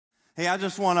Hey, I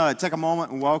just want to take a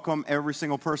moment and welcome every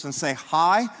single person. Say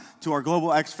hi to our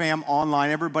Global X fam online.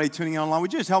 Everybody tuning in online,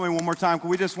 would you just help me one more time?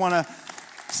 We just want to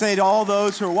say to all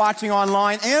those who are watching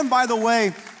online. And by the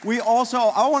way,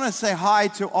 I want to say hi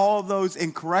to all of those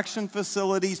in correction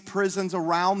facilities, prisons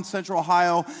around Central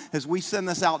Ohio, as we send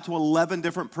this out to 11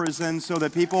 different prisons so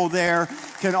that people there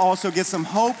can also get some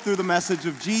hope through the message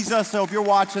of Jesus. So if you're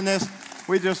watching this,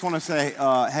 we just want to say,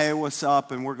 hey, what's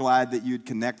up? And we're glad that you'd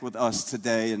connect with us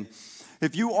today. And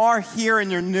if you are here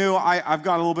and you're new, I've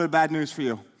got a little bit of bad news for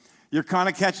you. You're kind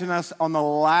of catching us on the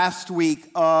last week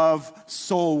of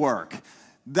SoulWork.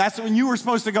 That's when you were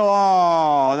supposed to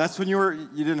go, that's when you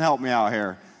didn't help me out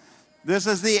here. This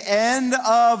is the end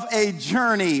of a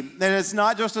journey. And it's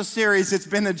not just a series, it's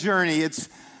been a journey.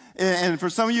 And for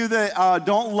some of you that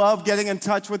don't love getting in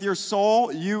touch with your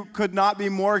soul, you could not be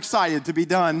more excited to be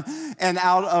done and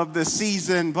out of the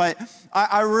season. But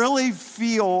I really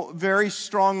feel very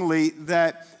strongly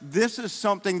that this is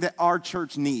something that our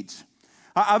church needs.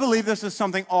 I believe this is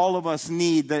something all of us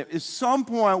need, that at some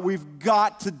point we've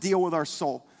got to deal with our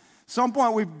soul. At some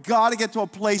point we've got to get to a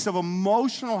place of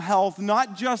emotional health,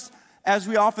 not just, as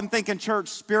we often think in church,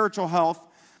 spiritual health,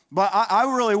 but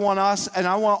I really want us, and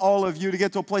I want all of you to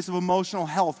get to a place of emotional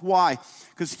health. Why?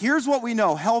 Because here's what we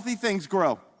know. Healthy things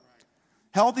grow.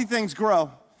 Healthy things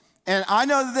grow. And I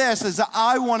know this is that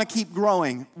I want to keep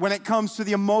growing when it comes to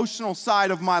the emotional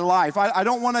side of my life. I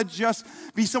don't want to just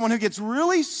be someone who gets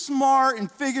really smart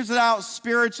and figures it out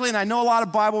spiritually, and I know a lot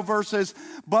of Bible verses,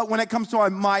 but when it comes to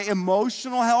my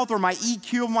emotional health or my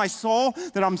EQ of my soul,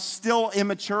 that I'm still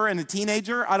immature and a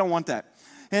teenager, I don't want that.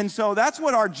 And so that's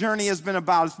what our journey has been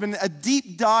about. It's been a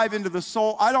deep dive into the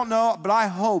soul. I don't know, but I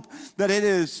hope that it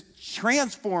has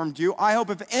transformed you. I hope,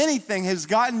 if anything, has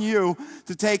gotten you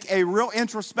to take a real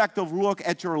introspective look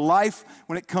at your life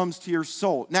when it comes to your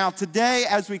soul. Now, today,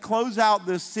 as we close out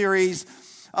this series,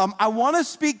 I want to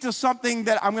speak to something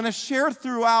that I'm going to share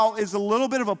throughout is a little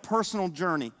bit of a personal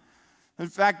journey. In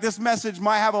fact, this message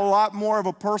might have a lot more of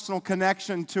a personal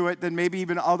connection to it than maybe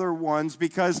even other ones,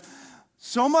 because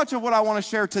so much of what I want to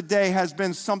share today has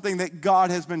been something that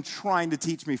God has been trying to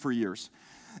teach me for years.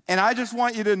 And I just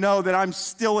want you to know that I'm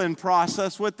still in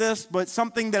process with this, but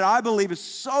something that I believe is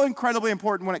so incredibly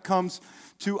important when it comes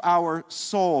to our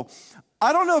soul.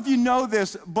 I don't know if you know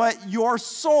this, but your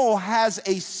soul has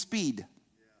a speed.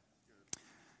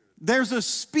 There's a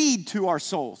speed to our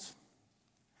souls.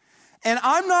 And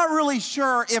I'm not really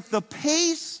sure if the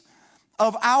pace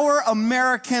of our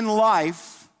American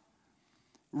life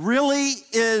really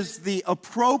is the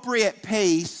appropriate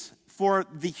pace for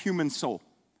the human soul.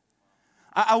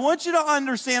 I want you to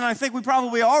understand, I think we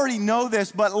probably already know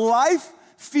this, but life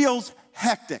feels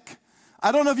hectic.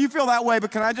 I don't know if you feel that way,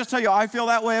 but can I just tell you, I feel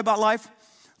that way about life?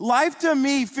 Life to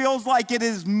me feels like it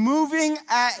is moving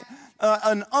at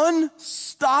an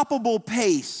unstoppable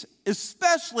pace,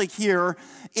 especially here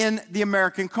in the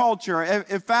American culture.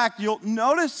 In fact, you'll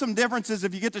notice some differences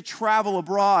if you get to travel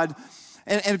abroad.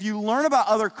 And if you learn about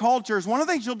other cultures, one of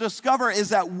the things you'll discover is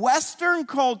that Western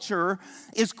culture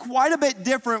is quite a bit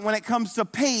different when it comes to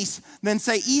pace than,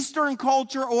 say, Eastern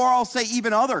culture, or I'll say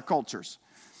even other cultures.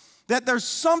 That there's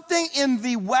something in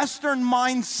the Western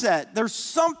mindset. There's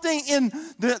something in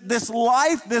this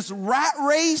life, this rat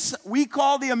race we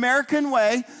call the American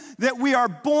way, that we are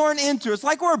born into. It's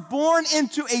like we're born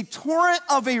into a torrent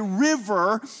of a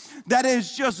river that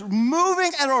is just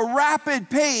moving at a rapid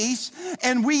pace,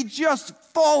 and we just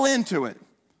fall into it.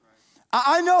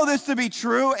 I know this to be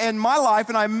true in my life,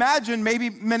 and I imagine maybe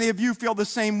many of you feel the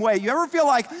same way. You ever feel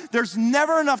like there's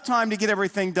never enough time to get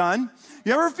everything done?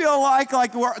 You ever feel like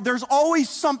there's always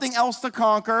something else to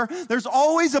conquer? There's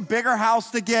always a bigger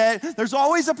house to get. There's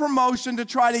always a promotion to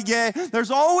try to get. There's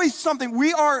always something.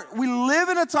 We live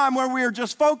in a time where we are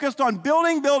just focused on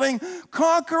building,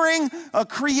 conquering,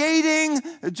 creating,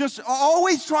 just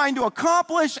always trying to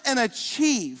accomplish and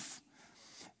achieve.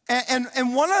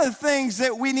 And one of the things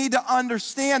that we need to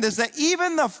understand is that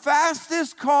even the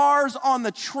fastest cars on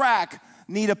the track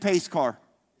need a pace car.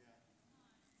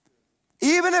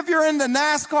 Even if you're into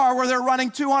NASCAR where they're running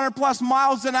 200 plus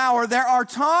miles an hour, there are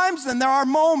times and there are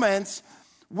moments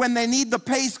when they need the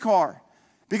pace car,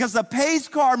 because the pace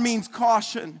car means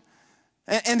caution.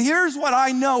 And here's what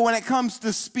I know when it comes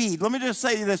to speed. Let me just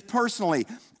say this personally.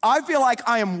 I feel like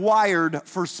I am wired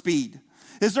for speed.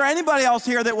 Is there anybody else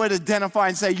here that would identify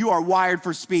and say you are wired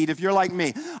for speed if you're like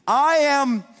me?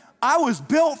 I was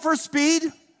built for speed.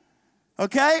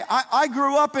 Okay, I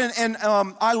grew up and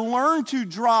I learned to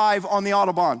drive on the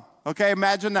Autobahn. Okay,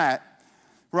 imagine that,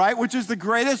 right? Which is the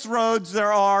greatest roads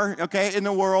there are, okay, in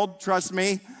the world, trust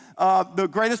me. The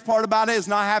greatest part about it is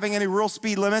not having any real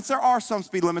speed limits. There are some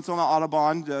speed limits on the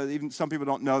Autobahn. Even some people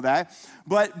don't know that.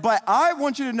 But I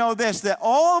want you to know this, that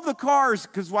all of the cars,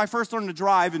 because when I first learned to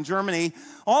drive in Germany,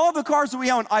 all of the cars that we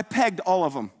owned, I pegged all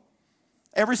of them.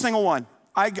 Every single one.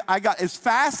 I got as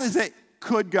fast as it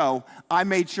could go. I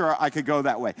made sure I could go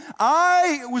that way.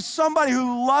 I was somebody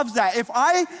who loves that. If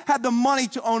I had the money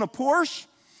to own a Porsche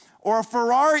or a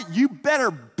Ferrari, you better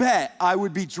bet I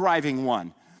would be driving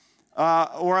one.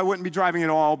 Or I wouldn't be driving at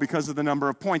all because of the number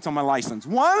of points on my license.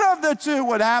 One of the two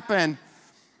would happen.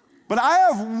 But I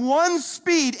have one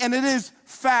speed, and it is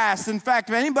fast. In fact,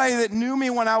 if anybody that knew me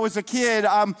when I was a kid,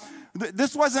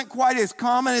 this wasn't quite as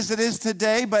common as it is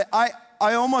today, but I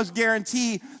almost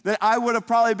guarantee that I would have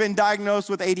probably been diagnosed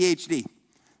with ADHD.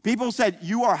 People said,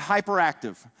 you are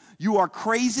hyperactive. You are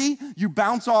crazy. You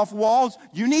bounce off walls.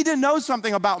 You need to know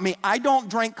something about me. I don't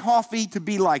drink coffee to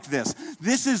be like this.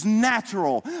 This is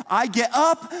natural. I get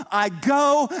up, I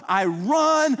go, I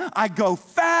run, I go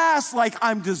fast, like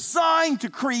I'm designed to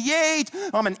create.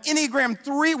 I'm an Enneagram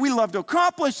 3. We love to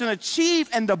accomplish and achieve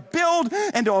and to build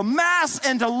and to amass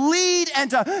and to lead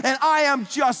and I am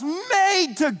just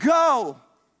made to go.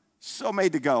 So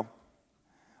made to go.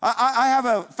 I have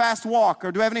a fast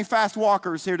walker. Do we have any fast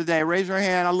walkers here today? Raise your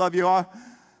hand. I love you all.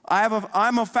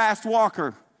 I'm a fast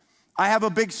walker. I have a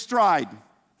big stride.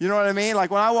 You know what I mean? Like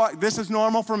when I walk, this is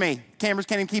normal for me. Cameras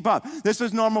can't even keep up. This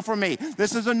is normal for me.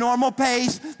 This is a normal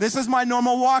pace. This is my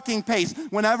normal walking pace.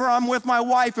 Whenever I'm with my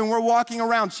wife and we're walking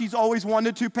around, she's always 1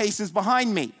 to 2 paces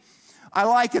behind me. I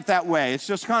like it that way. It's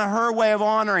just kind of her way of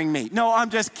honoring me. No,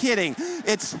 I'm just kidding.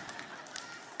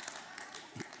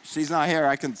 She's not here,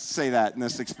 I can say that in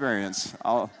this experience.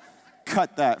 I'll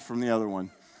cut that from the other one.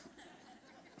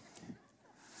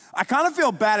 I kind of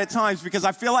feel bad at times because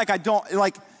I feel like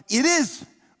it is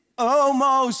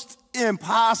almost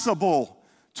impossible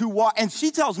to walk. And she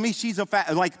tells me she's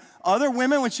other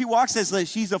women when she walks says that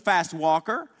she's a fast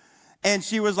walker. And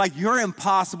she was like, you're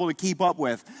impossible to keep up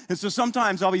with. And so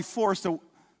sometimes I'll be forced to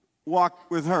walk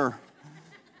with her.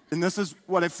 And this is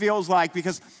what it feels like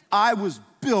because I was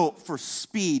built for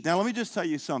speed. Now, let me just tell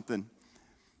you something.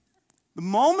 The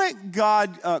moment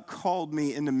God called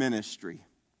me into ministry,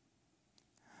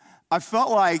 I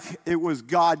felt like it was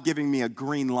God giving me a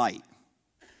green light.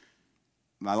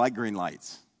 I like green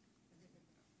lights.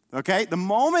 Okay? The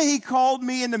moment he called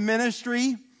me into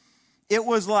ministry, it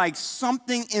was like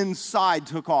something inside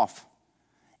took off.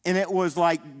 And it was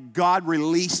like God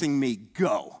releasing me,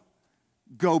 go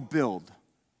build.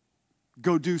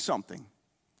 Go do something.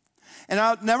 And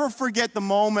I'll never forget the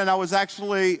moment I was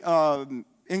actually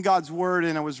in God's Word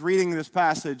and I was reading this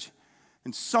passage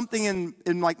and something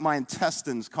in like my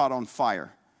intestines caught on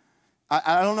fire.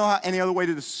 I don't know any other way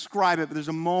to describe it, but there's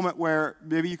a moment where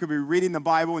maybe you could be reading the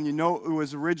Bible and you know it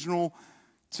was original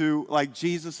to like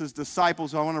Jesus'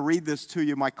 disciples. So I want to read this to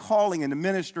you, my calling into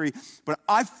ministry. But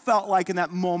I felt like in that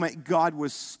moment God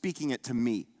was speaking it to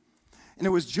me. And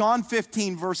it was John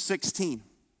 15, verse 16.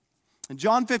 In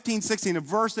John 15, 16, a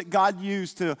verse that God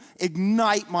used to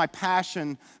ignite my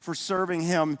passion for serving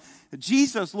him,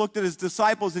 Jesus looked at his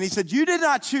disciples and he said, you did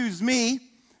not choose me,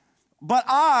 but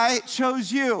I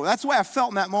chose you. That's the way I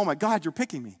felt in that moment. God, you're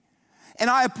picking me. And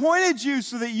I appointed you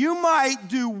so that you might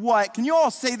do what? Can you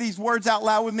all say these words out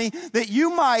loud with me? That you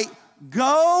might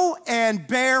go and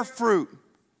bear fruit.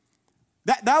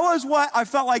 That was what I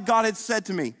felt like God had said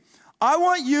to me. I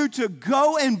want you to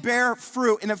go and bear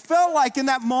fruit. And it felt like in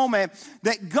that moment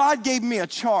that God gave me a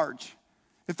charge.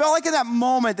 It felt like in that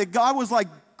moment that God was like,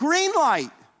 green light,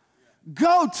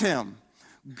 go, Tim.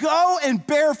 Go and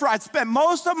bear fruit. I'd spent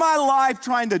most of my life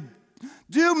trying to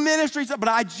do ministry, but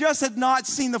I just had not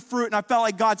seen the fruit. And I felt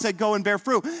like God said, go and bear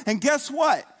fruit. And guess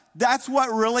what? That's what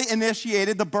really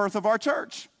initiated the birth of our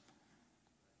church.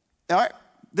 All right?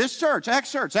 This church,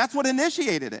 X Church, that's what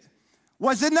initiated it.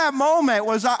 Was in that moment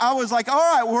was I was like, all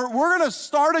right, we're going to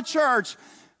start a church.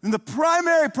 And the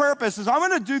primary purpose is I'm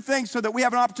going to do things so that we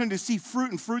have an opportunity to see fruit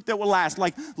and fruit that will last,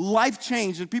 like life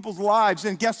change in people's lives.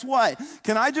 And guess what?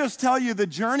 Can I just tell you the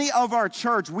journey of our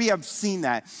church, we have seen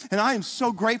that. And I am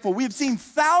so grateful. We have seen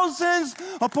thousands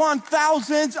upon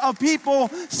thousands of people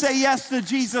say yes to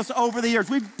Jesus over the years.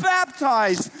 We've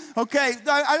baptized, okay,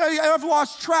 I've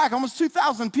lost track, almost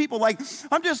 2,000 people. Like,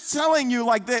 I'm just telling you,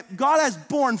 like, that God has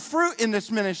borne fruit in this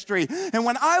ministry. And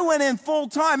when I went in full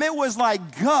time, it was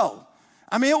like, go.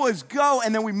 I mean, it was go,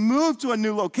 and then we moved to a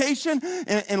new location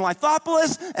in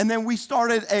Lithopolis, and then we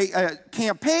started a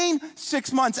campaign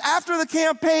 6 months after the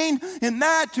campaign in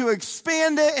that to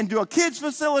expand it and do a kids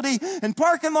facility and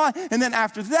parking lot, and then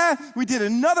after that, we did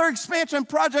another expansion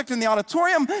project in the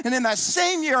auditorium, and in that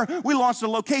same year, we launched a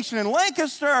location in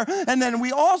Lancaster, and then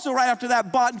we also, right after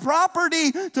that, bought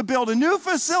property to build a new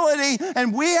facility,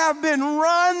 and we have been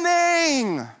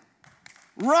running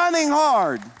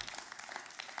hard.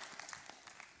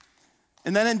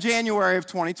 And then in January of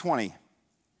 2020,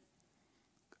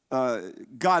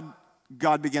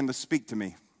 God began to speak to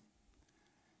me.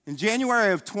 In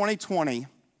January of 2020,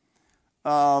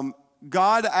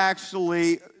 God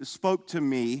actually spoke to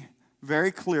me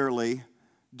very clearly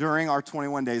during our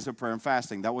 21 days of prayer and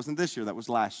fasting. That wasn't this year, that was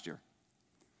last year.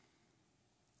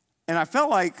 And I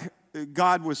felt like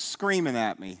God was screaming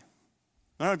at me.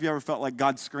 I don't know if you ever felt like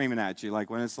God's screaming at you, like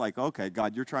when it's like, okay,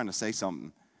 God, you're trying to say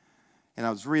something. And I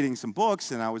was reading some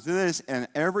books, and I was this, and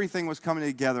everything was coming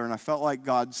together, and I felt like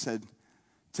God said,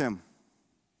 Tim,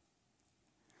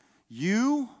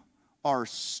 you are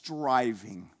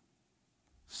striving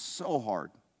so hard.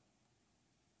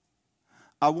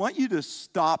 I want you to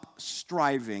stop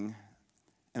striving,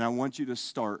 and I want you to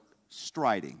start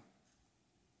striding.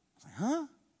 I was like, huh?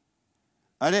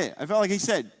 I did. I felt like he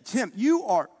said, Tim, you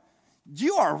are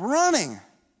running.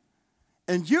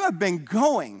 And you have been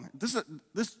going.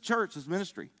 This church, this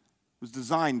ministry, was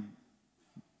designed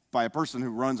by a person who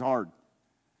runs hard.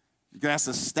 You can ask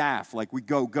the staff, like we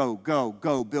go,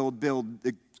 build,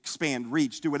 expand,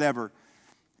 reach, do whatever.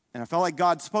 And I felt like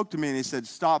God spoke to me and he said,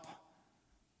 stop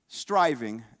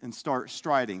striving and start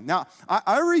striding. Now,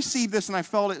 I received this and I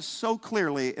felt it so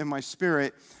clearly in my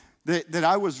spirit that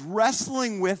I was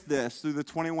wrestling with this through the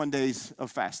 21 days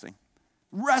of fasting.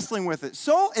 Wrestling with it.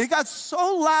 So it got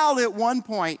so loud at one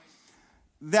point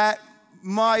that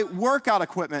my workout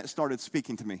equipment started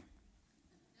speaking to me.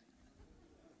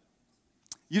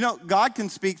 You know, God can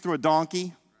speak through a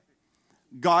donkey.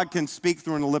 God can speak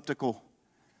through an elliptical.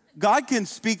 God can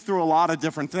speak through a lot of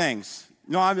different things.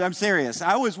 No, I'm serious.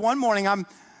 I was one morning,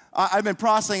 I've been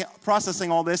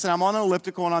processing all this, and I'm on an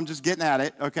elliptical, and I'm just getting at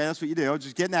it. Okay, that's what you do. I was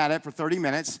just getting at it for 30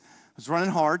 minutes. I was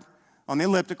running hard on the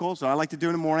elliptical, so I like to do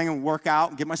in the morning and work out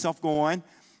and get myself going.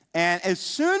 And as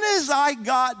soon as I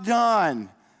got done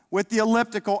with the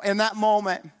elliptical in that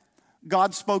moment,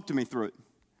 God spoke to me through it.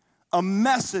 A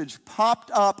message popped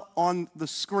up on the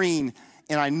screen,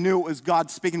 and I knew it was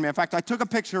God speaking to me. In fact, I took a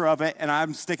picture of it, and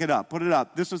I'm stick it up, put it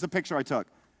up. This was the picture I took.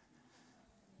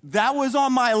 That was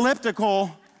on my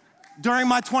elliptical during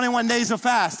my 21 days of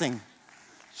fasting.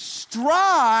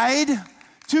 Stride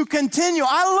to continue.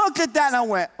 I looked at that and I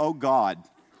went, oh God.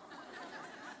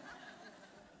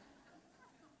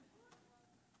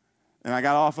 And I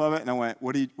got off of it and I went,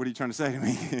 what are you trying to say to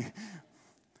me?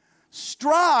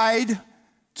 Stride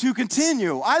to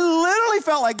continue. I literally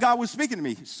felt like God was speaking to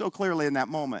me so clearly in that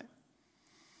moment.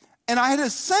 And I had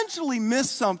essentially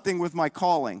missed something with my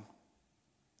calling.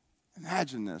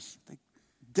 Imagine this,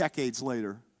 decades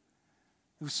later.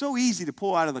 It was so easy to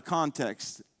pull out of the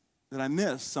context that I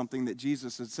missed something that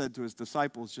Jesus had said to his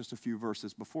disciples just a few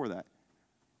verses before that.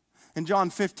 In John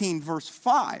 15, verse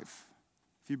 5,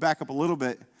 if you back up a little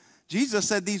bit, Jesus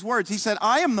said these words. He said,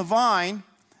 I am the vine,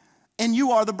 and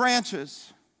you are the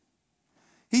branches.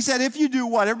 He said, if you do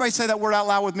what? Everybody say that word out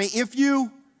loud with me. If you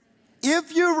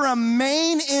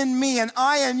remain in me and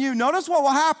I in you, notice what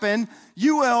will happen.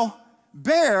 You will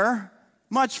bear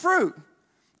much fruit.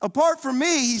 Apart from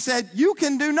me, he said, you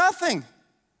can do nothing.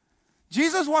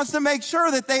 Jesus wants to make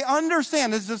sure that they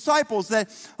understand, his disciples, that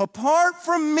apart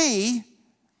from me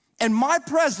and my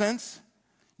presence,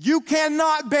 you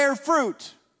cannot bear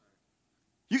fruit.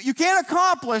 You can't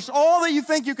accomplish all that you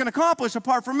think you can accomplish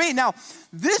apart from me. Now,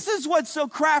 this is what's so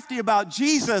crafty about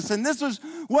Jesus, and this is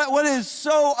what is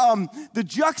so, the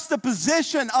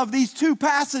juxtaposition of these two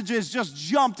passages just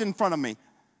jumped in front of me.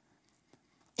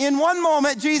 In one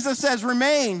moment, Jesus says,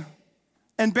 remain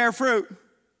and bear fruit.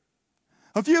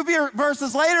 A few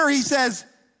verses later, he says,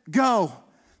 go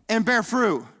and bear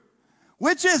fruit.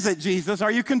 Which is it, Jesus?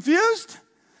 Are you confused?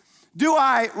 Do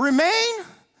I remain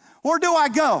or do I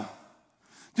go?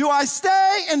 Do I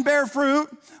stay and bear fruit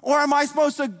or am I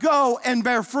supposed to go and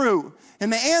bear fruit?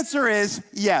 And the answer is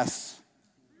yes.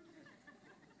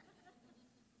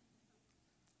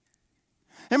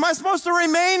 Am I supposed to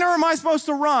remain or am I supposed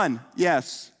to run?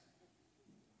 Yes.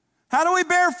 How do we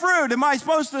bear fruit? Am I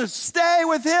supposed to stay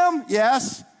with him?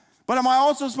 Yes. But am I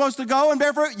also supposed to go and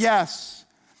bear fruit? Yes.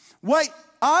 What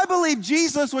I believe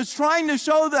Jesus was trying to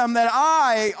show them that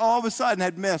I all of a sudden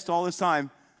had missed all this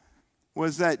time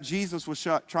was that Jesus was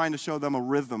trying to show them a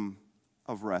rhythm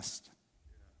of rest.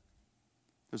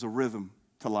 There's a rhythm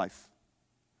to life.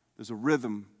 There's a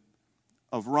rhythm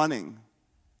of running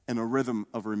and a rhythm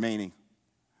of remaining.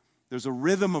 There's a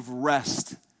rhythm of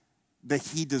rest that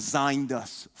he designed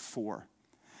us for.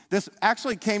 This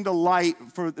actually came to light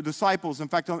for the disciples. In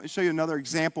fact, I'll show you another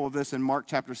example of this in Mark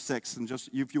chapter 6, and just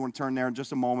if you want to turn there in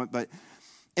just a moment. But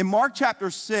in Mark chapter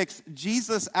 6,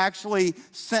 Jesus actually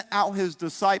sent out his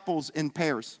disciples in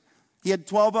pairs. He had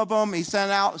 12 of them. He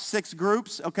sent out 6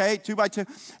 groups, okay, 2 by 2.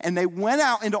 And they went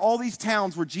out into all these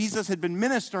towns where Jesus had been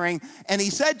ministering. And he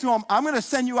said to them, I'm going to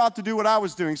send you out to do what I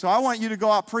was doing. So I want you to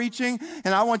go out preaching.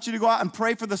 And I want you to go out and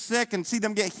pray for the sick and see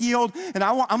them get healed. And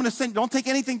I'm going to send, don't take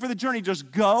anything for the journey.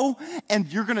 Just go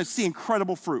and you're going to see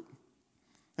incredible fruit.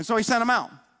 And so he sent them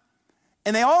out.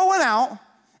 And they all went out.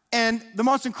 And the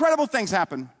most incredible things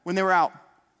happened when they were out.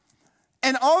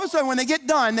 And all of a sudden, when they get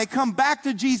done, they come back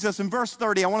to Jesus in verse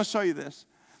 30. I want to show you this.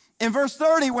 In verse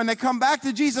 30, when they come back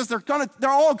to Jesus,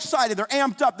 they're all excited. They're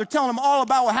amped up. They're telling him all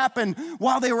about what happened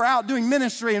while they were out doing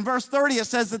ministry. In verse 30, it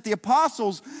says that the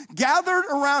apostles gathered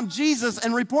around Jesus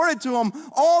and reported to him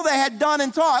all they had done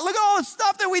and taught. Look at all the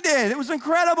stuff that we did. It was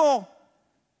incredible.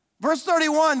 Verse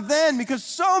 31, then, because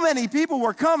so many people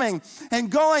were coming and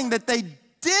going that they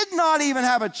did not even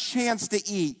have a chance to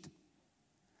eat.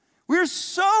 We're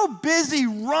so busy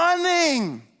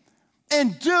running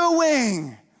and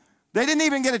doing. They didn't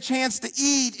even get a chance to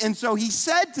eat. And so he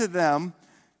said to them,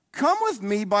 come with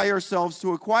me by yourselves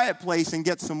to a quiet place and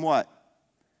get some what?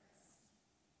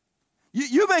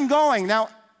 You've been going. Now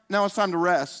it's time to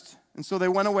rest. And so they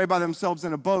went away by themselves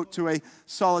in a boat to a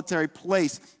solitary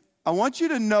place. I want you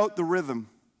to note the rhythm.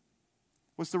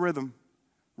 What's the rhythm?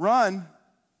 Run,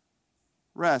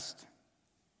 rest.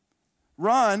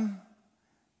 Run,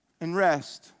 and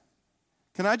rest.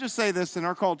 Can I just say this? In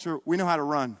our culture, we know how to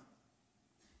run.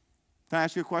 Can I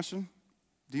ask you a question?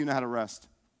 Do you know how to rest?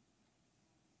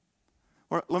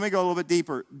 Or let me go a little bit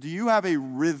deeper. Do you have a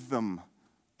rhythm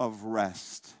of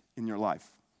rest in your life?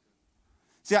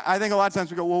 See, I think a lot of times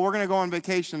we go, well, we're going to go on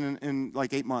vacation in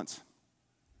like 8 months.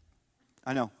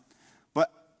 I know.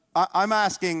 But I'm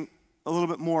asking a little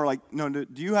bit more like, no,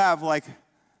 do you have like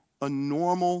a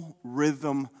normal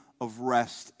rhythm of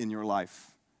rest in your life?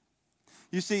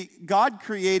 You see, God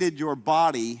created your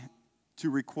body to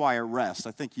require rest.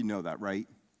 I think you know that, right?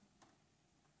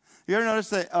 You ever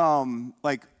notice that,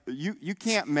 like, you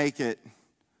can't make it,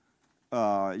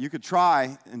 you could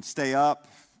try and stay up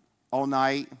all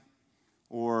night,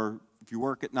 or if you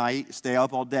work at night, stay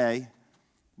up all day,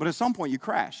 but at some point you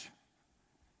crash.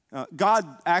 God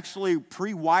actually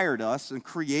pre-wired us and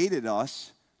created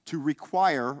us to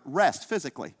require rest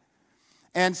physically.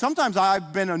 And sometimes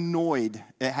I've been annoyed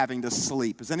at having to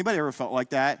sleep. Has anybody ever felt like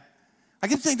that? I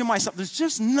keep saying to myself, there's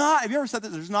just not, have you ever said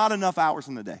that? There's not enough hours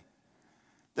in the day.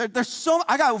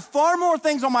 I got far more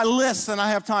things on my list than I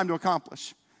have time to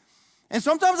accomplish. And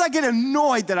sometimes I get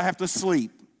annoyed that I have to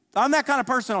sleep. I'm that kind of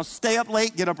person. I'll stay up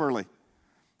late, get up early.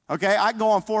 Okay, I can go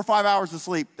on 4 or 5 hours of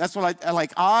sleep. That's what I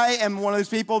like. I am one of those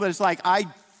people that's like, I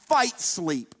fight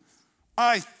sleep.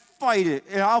 I fight it.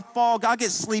 And I'll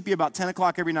get sleepy about 10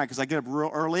 o'clock every night because I get up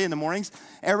real early in the mornings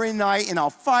every night, and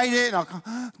I'll fight it, and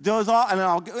I'll doze off, and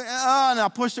I'll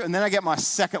push it, and then I get my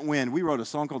second wind. We wrote a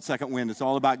song called Second Wind. It's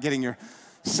all about getting your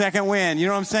second wind. You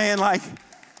know what I'm saying? Like,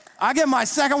 I get my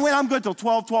second wind. I'm good till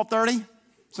 12, 12:30,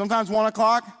 sometimes 1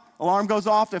 o'clock. Alarm goes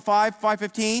off at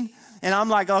 5:15, and I'm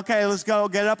like, okay, let's go,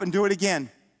 get up and do it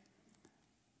again.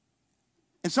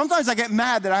 And sometimes I get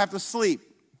mad that I have to sleep.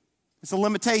 It's a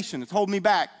limitation. It's holding me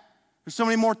back. There's so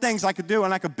many more things I could do,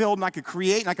 and I could build, and I could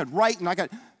create, and I could write, and I could.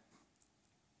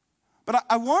 But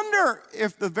I wonder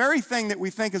if the very thing that we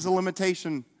think is a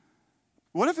limitation,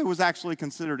 what if it was actually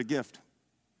considered a gift?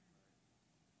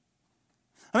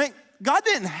 I mean, God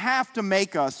didn't have to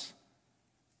make us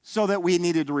so that we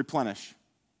needed to replenish.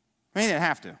 I mean, he didn't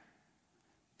have to.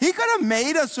 He could have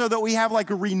made us so that we have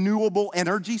like a renewable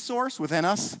energy source within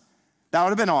us. That would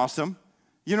have been awesome.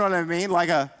 You know what I mean? Like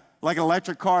an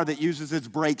electric car that uses its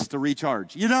brakes to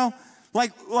recharge. You know,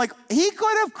 like he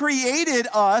could have created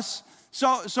us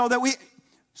so that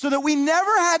we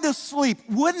never had to sleep.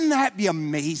 Wouldn't that be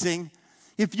amazing?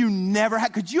 If you never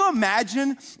had, could you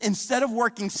imagine instead of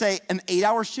working, say, an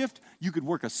 8-hour shift, you could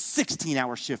work a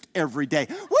 16-hour shift every day?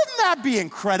 Wouldn't that be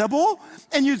incredible?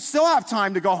 And you'd still have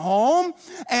time to go home.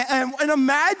 And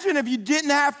imagine if you didn't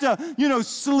have to,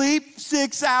 sleep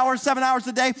 6 hours, 7 hours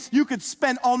a day. You could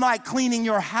spend all night cleaning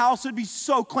your house. It'd be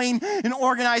so clean, and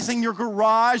organizing your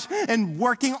garage and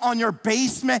working on your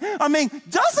basement. I mean,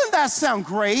 doesn't that sound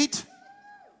great?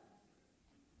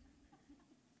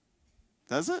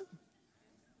 Does it?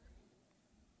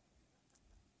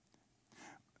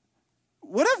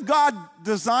 What if God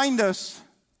designed us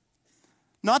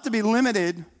not to be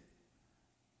limited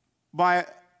by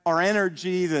our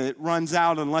energy that runs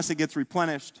out unless it gets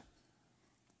replenished.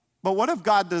 But what if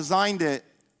God designed it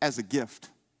as a gift?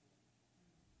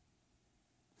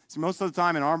 See, most of the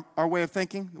time in our way of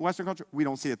thinking, the Western culture, we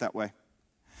don't see it that way.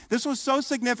 This was so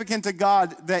significant to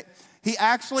God that he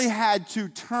actually had to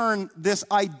turn this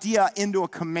idea into a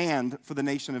command for the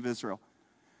nation of Israel.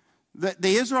 The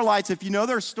Israelites, if you know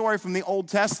their story from the Old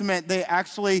Testament, they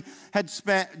actually had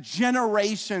spent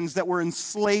generations that were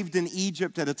enslaved in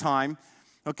Egypt at a time,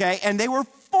 okay? And they were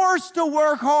forced to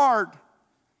work hard.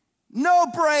 No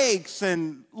breaks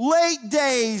and late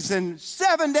days and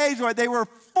 7 days. They were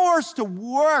forced to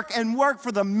work and work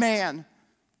for the man.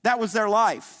 That was their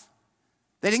life.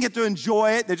 They didn't get to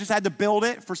enjoy it. They just had to build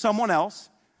it for someone else.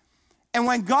 And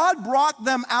when God brought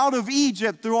them out of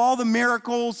Egypt through all the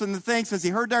miracles and the things, as he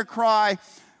heard their cry,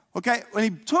 okay, when he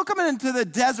took them into the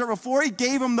desert before he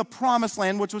gave them the promised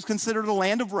land, which was considered a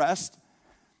land of rest,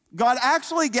 God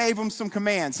actually gave them some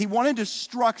commands. He wanted to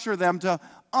structure them to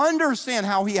understand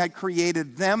how he had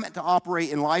created them to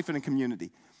operate in life and in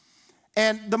community.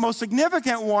 And the most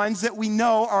significant ones that we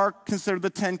know are considered the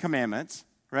 10 Commandments,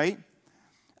 right?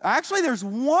 Actually, there's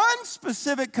one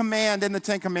specific command in the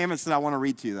 10 Commandments that I want to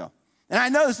read to you, though. And I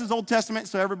know this is Old Testament,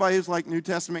 so everybody who's like New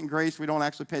Testament and grace, we don't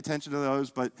actually pay attention to those,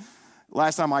 but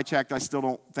last time I checked, I still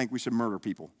don't think we should murder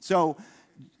people. So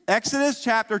Exodus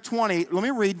chapter 20, let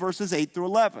me read verses 8 through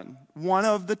 11, one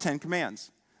of the 10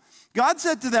 commands. God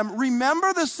said to them,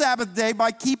 remember the Sabbath day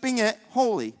by keeping it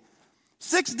holy.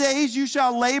 6 days you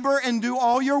shall labor and do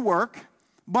all your work,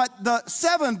 but the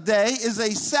seventh day is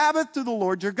a Sabbath to the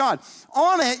Lord your God.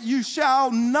 On it you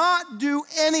shall not do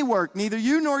any work, neither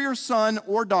you nor your son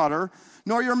or daughter,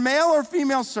 nor your male or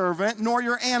female servant, nor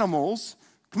your animals.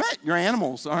 Come on, your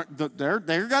animals, they're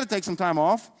got to take some time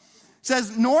off. It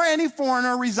says, nor any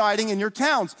foreigner residing in your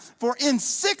towns. For in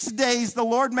 6 days the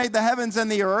Lord made the heavens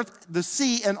and the earth, the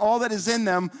sea, and all that is in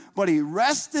them, but he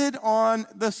rested on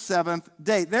the seventh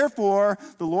day. Therefore,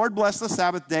 the Lord blessed the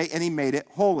Sabbath day, and he made it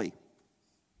holy.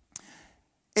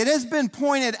 It has been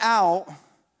pointed out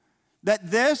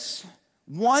that this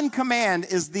one command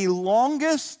is the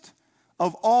longest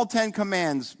of all 10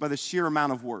 commands by the sheer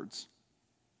amount of words.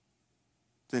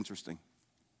 It's interesting.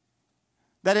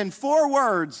 That in 4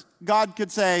 words, God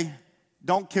could say,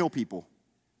 don't kill people.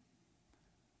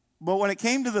 But when it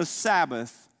came to the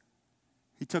Sabbath,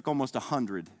 he took almost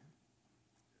 100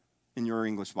 in your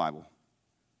English Bible.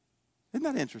 Isn't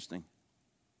that interesting?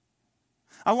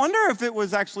 I wonder if it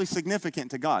was actually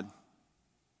significant to God,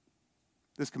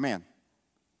 this command.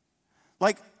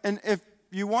 And if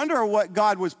you wonder what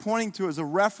God was pointing to as a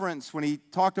reference when he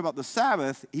talked about the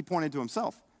Sabbath, he pointed to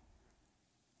himself.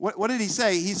 What did he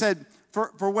say? He said,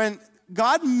 for when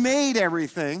God made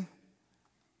everything,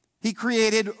 he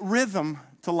created rhythm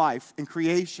to life in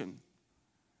creation.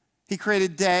 He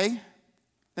created day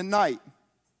and night.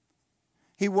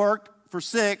 He worked for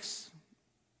 6,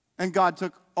 and God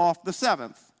took off the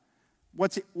 7th.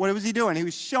 What was he doing? He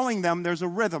was showing them there's a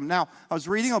rhythm. Now, I was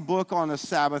reading a book on the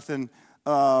Sabbath, and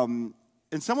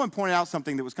someone pointed out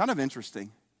something that was kind of interesting.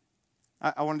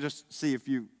 I want to just see if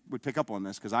you would pick up on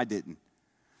this, because I didn't.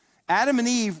 Adam and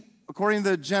Eve, according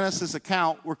to the Genesis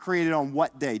account, were created on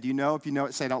what day? Do you know? If you know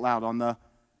it, say it out loud. On the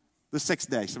 6th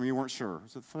day. Some of you weren't sure.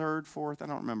 Was it 3rd, 4th? I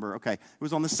don't remember. Okay. It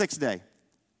was on the 6th day.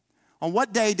 On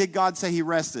what day did God say he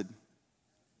rested?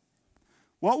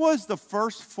 What was the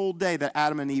first full day that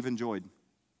Adam and Eve enjoyed? It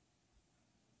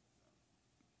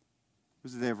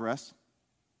was the day of rest.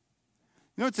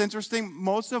 You know what's interesting?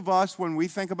 Most of us, when we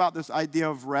think about this idea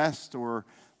of rest, or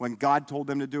when God told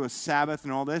them to do a Sabbath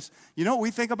and all this, you know what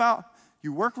we think about?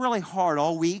 You work really hard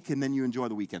all week and then you enjoy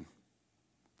the weekend.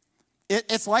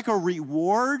 It's like a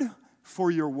reward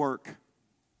for your work.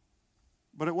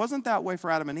 But it wasn't that way for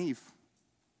Adam and Eve.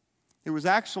 It was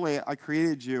actually, I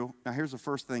created you. Now here's the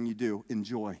first thing you do.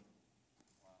 Enjoy.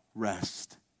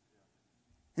 Rest.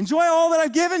 Enjoy all that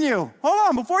I've given you. Hold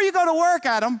on, before you go to work,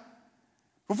 Adam,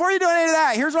 before you do any of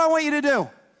that, here's what I want you to do.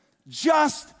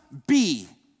 Just be.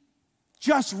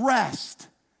 Just rest.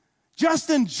 Just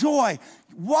enjoy.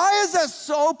 Why is that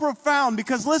so profound?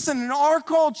 Because listen, in our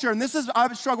culture, and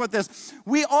I've struggled with this,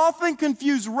 we often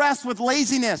confuse rest with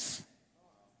laziness.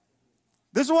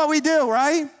 This is what we do,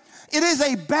 right? It is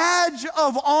a badge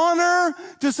of honor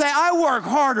to say, I work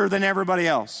harder than everybody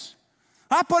else.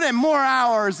 I put in more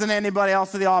hours than anybody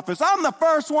else in the office. I'm the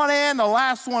first one in, the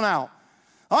last one out.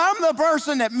 I'm the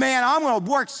person that, man, I'm going to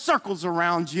work circles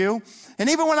around you. And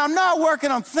even when I'm not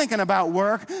working, I'm thinking about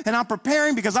work. And I'm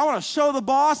preparing because I want to show the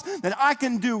boss that I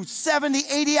can do 70,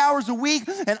 80 hours a week.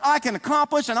 And I can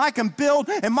accomplish and I can build.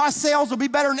 And my sales will be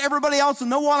better than everybody else.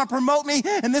 And they'll want to promote me.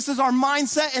 And this is our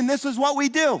mindset. And this is what we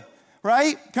do.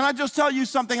 Right? Can I just tell you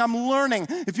something I'm learning?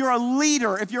 If you're a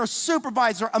leader, if you're a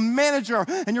supervisor, a manager,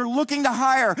 and you're looking to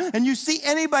hire, and you see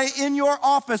anybody in your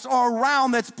office or around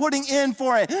that's putting in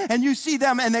for it, and you see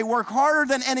them and they work harder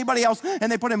than anybody else,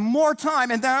 and they put in more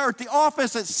time, and they're at the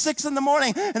office at 6 in the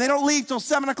morning, and they don't leave till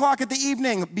 7 o'clock at the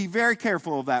evening, be very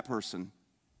careful of that person.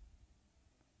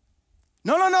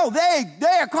 No,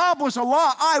 they accomplish a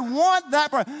lot. I want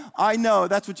that. I know,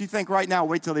 that's what you think right now.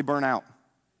 Wait till they burn out.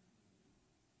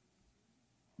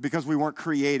 Because we weren't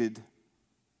created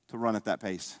to run at that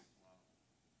pace.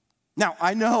 Now,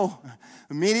 I know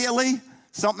immediately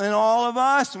something in all of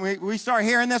us, we start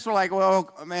hearing this, we're like,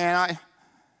 well, man,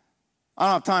 I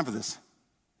don't have time for this,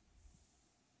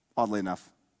 oddly enough.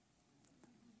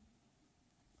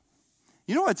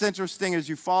 You know what's interesting is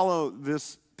you follow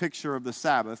this picture of the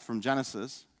Sabbath from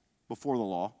Genesis before the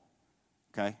law,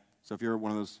 okay? So if you're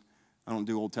one of those, I don't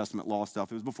do Old Testament law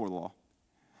stuff, it was before the law.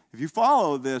 If you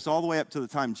follow this all the way up to the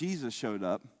time Jesus showed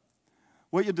up,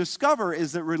 what you discover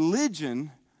is that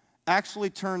religion actually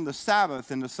turned the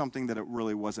Sabbath into something that it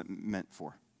really wasn't meant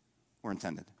for or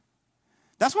intended.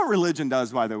 That's what religion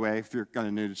does, by the way, if you're kind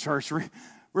of new to church.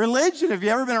 Religion, if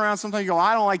you've ever been around, sometimes you go,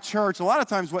 I don't like church. A lot of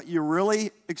times what you're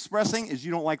really expressing is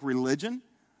you don't like religion.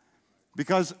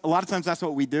 Because a lot of times that's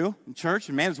what we do in church.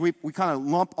 And man, we kind of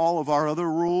lump all of our other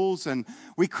rules and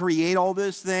we create all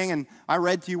this thing. And I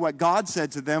read to you what God said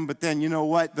to them, but then you know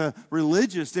what? The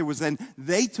religious did was then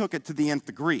they took it to the nth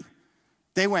degree.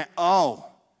 They went, oh,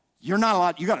 you're not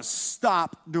allowed, you got to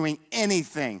stop doing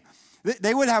anything.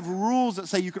 They would have rules that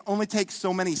say you can only take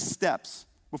so many steps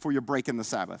before you're breaking the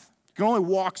Sabbath. You can only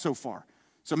walk so far.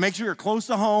 So make sure you're close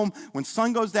to home when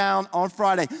sun goes down on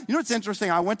Friday. You know what's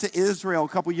interesting? I went to Israel a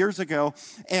couple years ago,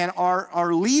 and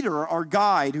our leader, our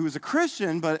guide, who was a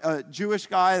Christian, but a Jewish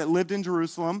guy that lived in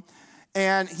Jerusalem,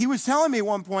 and he was telling me at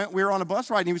one point, we were on a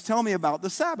bus ride, and he was telling me about the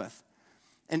Sabbath.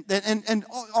 And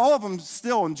all of them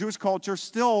still, in Jewish culture,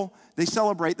 still, they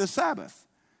celebrate the Sabbath.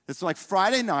 It's like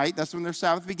Friday night, that's when their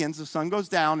Sabbath begins, the sun goes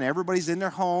down, and everybody's in their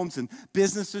homes, and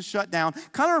businesses shut down.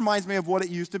 Kind of reminds me of what it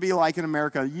used to be like in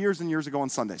America years and years ago on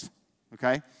Sundays,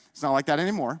 okay? It's not like that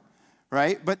anymore,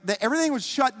 right? But everything was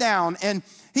shut down, and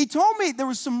he told me there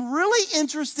was some really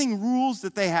interesting rules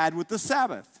that they had with the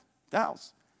Sabbath.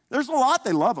 There's a lot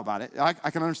they love about it.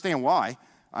 I can understand why.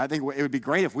 I think it would be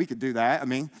great if we could do that,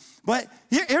 But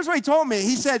here's what he told me.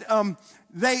 He said,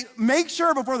 they make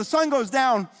sure before the sun goes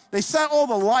down, they set all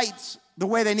the lights the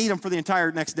way they need them for the entire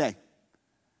next day.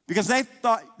 Because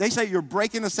they say you're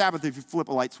breaking the Sabbath if you flip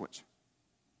a light switch.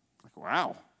 Like,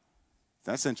 wow,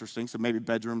 that's interesting. So maybe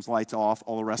bedrooms lights off,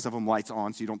 all the rest of them lights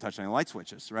on, so you don't touch any light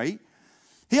switches, right?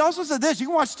 He also said this, you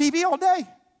can watch TV all day.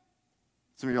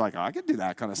 Some of you are like, oh, I could do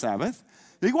that kind of Sabbath.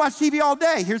 You can watch TV all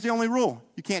day. Here's the only rule.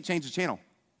 You can't change the channel.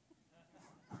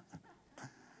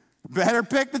 Better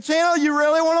pick the channel you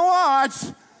really want to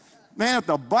watch. Man, if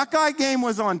the Buckeye game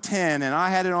was on 10 and I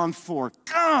had it on 4,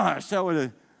 gosh, that would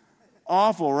have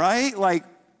awful, right? Like,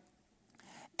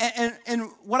 and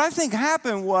what I think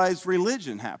happened was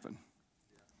religion happened.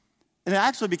 And it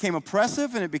actually became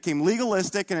oppressive, and it became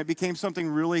legalistic, and it became something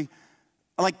really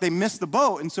like they missed the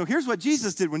boat. And so here's what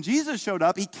Jesus did. When Jesus showed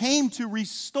up, he came to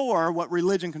restore what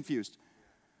religion confused.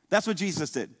 That's what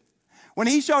Jesus did. When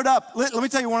he showed up, let me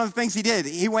tell you one of the things he did.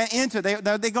 He went into,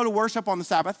 they go to worship on the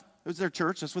Sabbath. It was their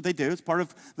church. That's what they do. It's part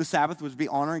of the Sabbath was to be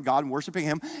honoring God and worshiping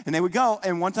him. And they would go,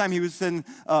 and one time he was in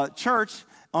church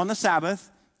on the Sabbath,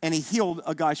 and he healed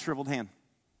a guy's shriveled hand.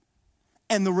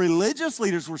 And the religious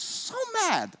leaders were so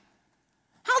mad.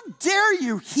 How dare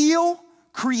you heal,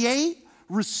 create,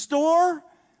 restore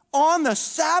on the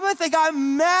Sabbath? They got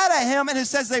mad at him, and it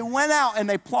says they went out and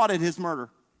they plotted his murder.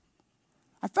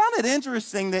 I found it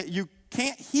interesting that you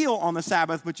can't heal on the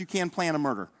Sabbath, but you can plan a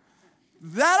murder.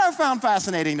 That I found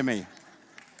fascinating to me.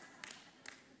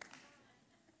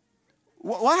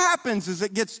 What happens is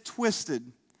it gets twisted.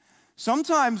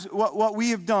 Sometimes what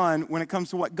we have done when it comes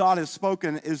to what God has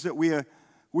spoken is that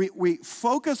we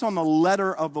focus on the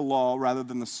letter of the law rather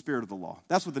than the spirit of the law.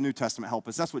 That's what the New Testament helped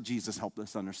us. That's what Jesus helped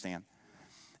us understand.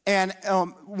 And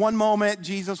one moment,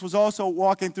 Jesus was also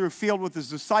walking through a field with his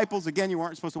disciples. Again, you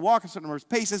weren't supposed to walk a certain number of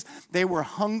paces. They were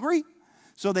hungry,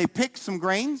 so they picked some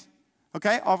grains,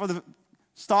 okay, off of the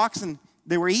stalks, and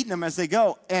they were eating them as they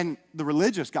go. And the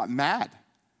religious got mad.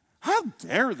 How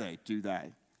dare they do that?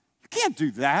 You can't do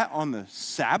that on the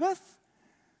Sabbath.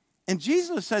 And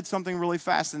Jesus said something really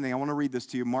fascinating. I want to read this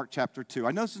to you, Mark chapter 2.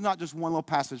 I know this is not just one little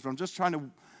passage, but I'm just trying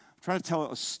to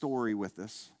tell a story with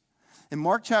this. In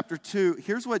Mark chapter 2,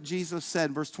 here's what Jesus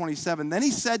said, verse 27. Then he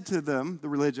said to them, the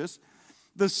religious,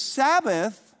 the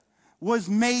Sabbath was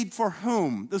made for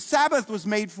whom? The Sabbath was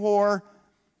made for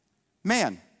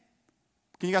man.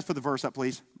 Can you guys put the verse up,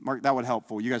 please? Mark, that would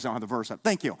help. You guys don't have the verse up.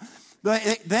 Thank you.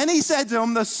 Then he said to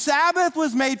them, the Sabbath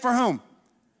was made for whom?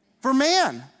 For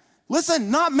man.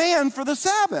 Listen, not man for the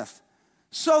Sabbath.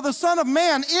 So the Son of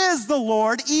Man is the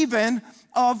Lord even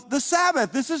of the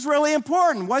Sabbath. This is really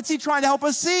important. What's he trying to help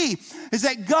us see? Is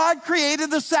that God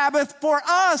created the Sabbath for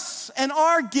us and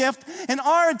our gift and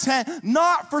our intent,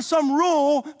 not for some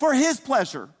rule for his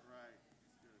pleasure.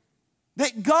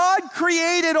 That God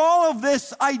created all of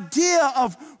this idea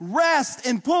of rest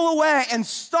and pull away and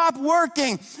stop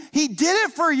working. He did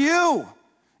it for you,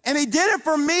 and he did it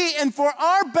for me and for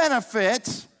our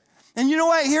benefit. And you know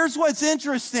what? Here's what's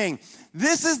interesting.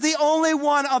 This is the only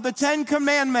one of the 10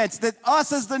 commandments that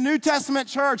us as the New Testament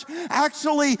church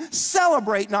actually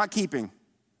celebrate not keeping.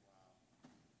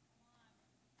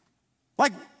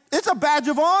 Like, it's a badge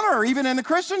of honor, even in the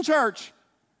Christian church,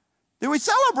 that we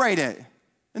celebrate it.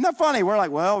 Isn't that funny? We're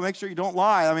like, well, make sure you don't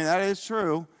lie. I mean, that is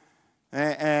true.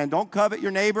 And don't covet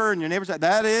your neighbor, and your neighbor's like,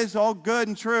 that is all good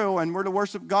and true, and we're to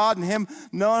worship God and him,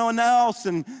 no one else,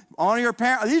 and honor your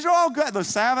parents. These are all good. The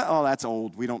Sabbath, oh, that's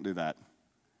old. We don't do that.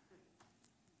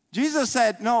 Jesus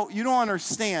said, no, you don't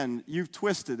understand. You've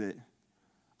twisted it.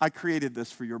 I created this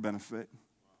for your benefit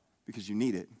because you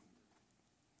need it.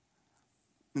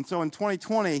 And so in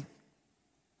 2020,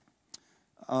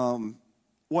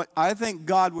 what I think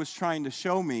God was trying to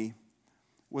show me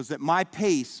was that my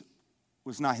pace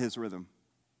was not his rhythm.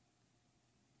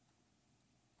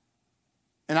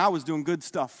 And I was doing good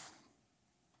stuff.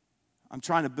 I'm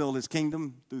trying to build his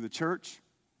kingdom through the church.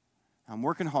 I'm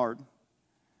working hard.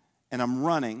 And I'm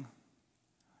running.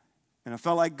 And I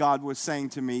felt like God was saying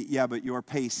to me, yeah, but your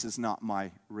pace is not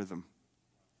my rhythm.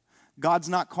 God's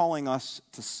not calling us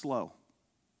to slow.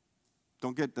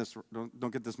 Don't get this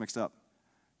mixed up.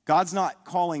 God's not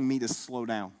calling me to slow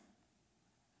down.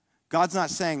 God's not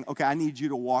saying, okay, I need you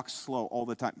to walk slow all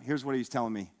the time. Here's what he's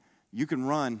telling me. You can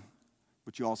run,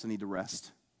 but you also need to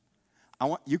rest.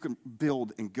 You can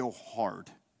build and go hard.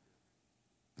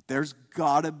 But there's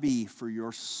got to be for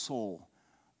your soul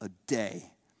a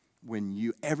day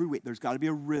when every week, there's got to be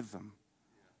a rhythm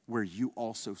where you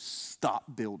also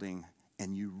stop building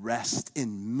and you rest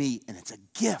in me. And it's a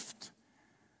gift.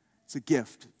 It's a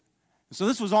gift. So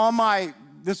this was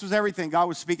everything. God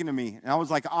was speaking to me. And I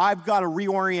was like, I've got to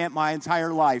reorient my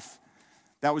entire life.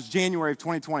 That was January of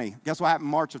 2020. Guess what happened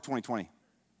in March of 2020?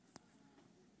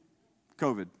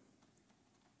 COVID.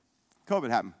 COVID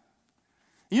happened.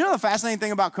 You know the fascinating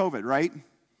thing about COVID, right?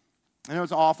 I know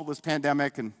it's awful, this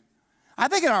pandemic. And I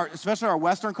think especially our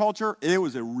Western culture, it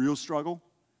was a real struggle.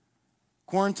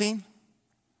 Quarantine,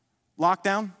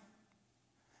 lockdown,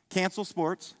 cancel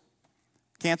sports,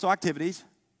 cancel activities,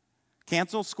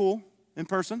 cancel school in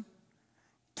person,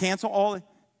 cancel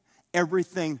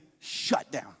everything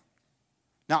shut down.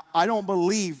 Now, I don't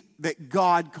believe that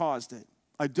God caused it.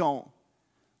 I don't.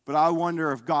 But I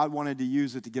wonder if God wanted to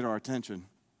use it to get our attention.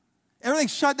 Everything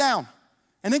shut down.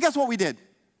 And then guess what we did?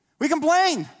 We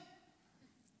complained.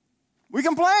 We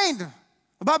complained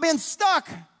about being stuck,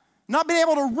 not being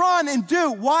able to run and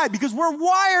do. Why? Because we're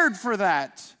wired for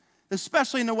that,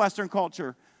 especially in the Western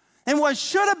culture. And what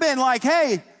should have been like,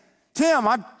 hey, Tim,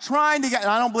 I'm trying to get, and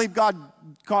I don't believe God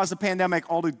caused the pandemic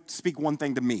all to speak one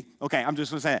thing to me. Okay, I'm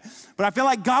just going to say it. But I feel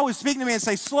like God was speaking to me and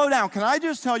say, slow down. Can I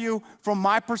just tell you from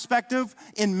my perspective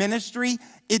in ministry,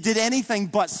 it did anything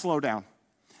but slow down.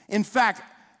 In fact,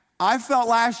 I felt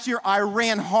last year I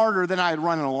ran harder than I had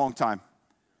run in a long time.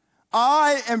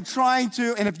 I am trying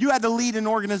to, and if you had to lead an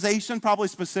organization, probably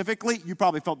specifically, you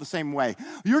probably felt the same way.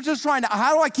 You're just trying to,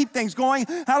 how do I keep things going?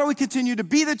 How do we continue to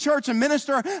be the church and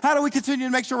minister? How do we continue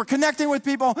to make sure we're connecting with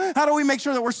people? How do we make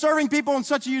sure that we're serving people in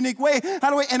such a unique way?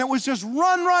 And it was just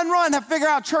run, figure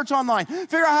out church online,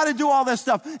 figure out how to do all this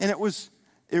stuff. And it was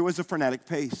a frenetic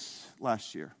pace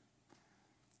last year.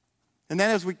 And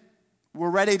then as we're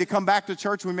ready to come back to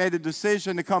church, we made a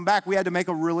decision to come back. We had to make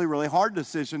a really, really hard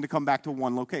decision to come back to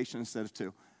one location instead of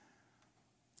two.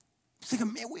 I was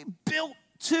thinking, man, we built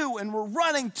two, and we're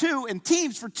running two, and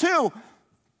teams for two.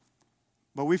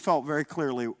 But we felt very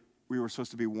clearly we were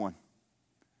supposed to be one.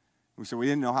 We said we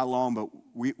didn't know how long, but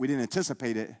we didn't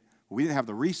anticipate it. We didn't have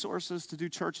the resources to do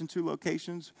church in two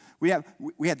locations. We had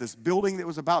this building that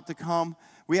was about to come.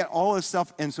 We had all this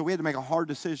stuff, and so we had to make a hard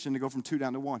decision to go from two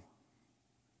down to one.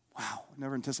 Wow,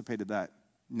 never anticipated that.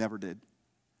 Never did.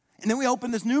 And then we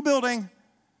opened this new building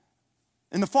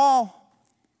in the fall.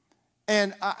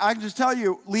 And I can just tell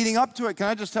you, leading up to it, can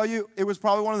I just tell you, it was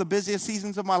probably one of the busiest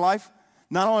seasons of my life.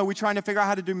 Not only are we trying to figure out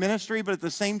how to do ministry, but at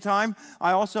the same time,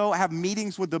 I also have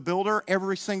meetings with the builder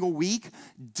every single week.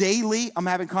 Daily, I'm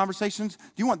having conversations. Do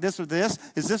you want this or this?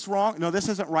 Is this wrong? No, this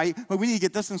isn't right, but we need to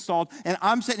get this installed. And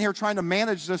I'm sitting here trying to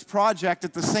manage this project.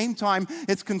 At the same time,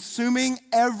 it's consuming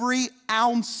every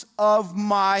ounce of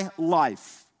my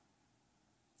life.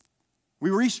 We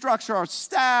restructure our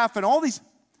staff and all these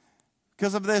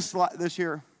because of this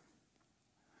year. And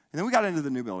then we got into the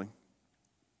new building,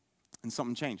 and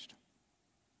something changed.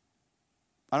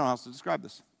 I don't know how else to describe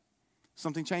this.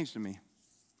 Something changed in me.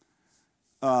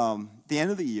 The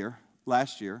end of the year,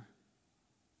 last year,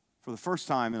 for the first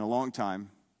time in a long time,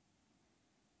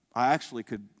 I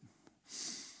could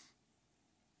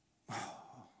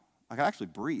actually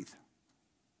breathe.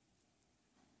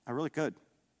 I really could.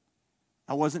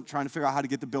 I wasn't trying to figure out how to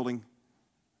get the building.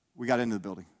 We got into the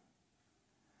building.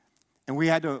 And we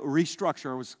had to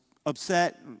restructure. I was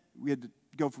upset. We had to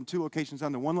go from 2 locations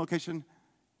down to 1 location.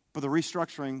 But the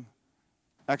restructuring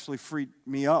actually freed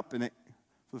me up. And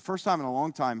for the first time in a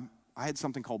long time, I had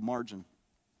something called margin.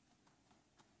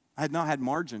 I had not had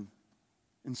margin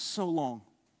in so long.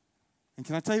 And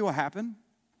can I tell you what happened?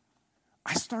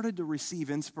 I started to receive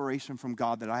inspiration from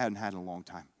God that I hadn't had in a long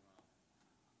time.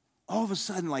 All of a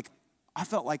sudden, I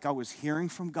felt like I was hearing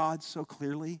from God so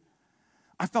clearly.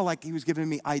 I felt like he was giving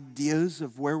me ideas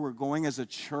of where we're going as a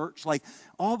church.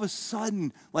 All of a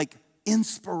sudden,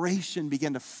 inspiration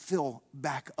began to fill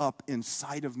back up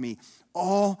inside of me,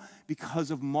 all because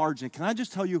of margin. Can I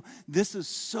just tell you, this is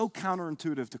so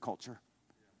counterintuitive to culture.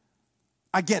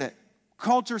 I get it.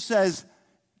 Culture says,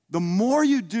 the more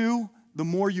you do, the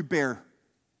more you bear.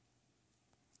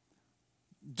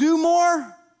 Do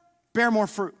more, bear more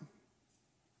fruit.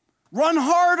 Run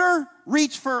harder,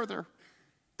 reach further.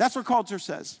 That's what culture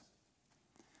says.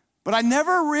 But I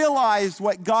never realized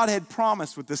what God had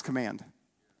promised with this command.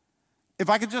 If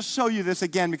I could just show you this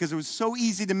again, because it was so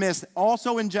easy to miss,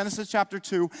 also in Genesis chapter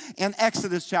 2 and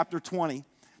Exodus chapter 20.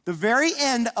 The very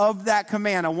end of that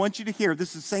command, I want you to hear. This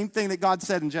is the same thing that God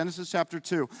said in Genesis chapter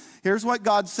 2. Here's what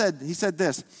God said. He said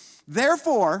this,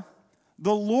 therefore,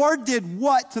 the Lord did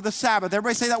what to the Sabbath?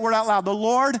 Everybody say that word out loud. The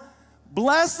Lord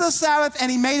blessed the Sabbath and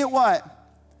he made it what?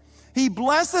 He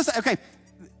blessed this. Okay,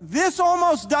 this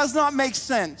almost does not make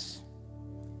sense.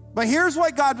 But here's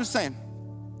what God was saying.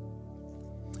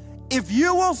 If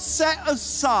you will set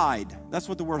aside, that's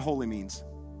what the word holy means,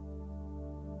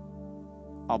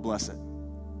 I'll bless it.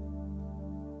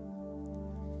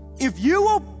 If you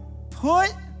will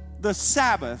put the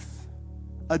Sabbath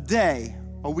a day,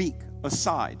 a week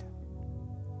aside,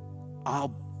 I'll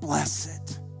bless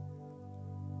it.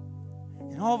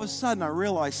 And all of a sudden I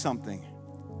realized something.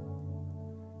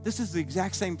 This is the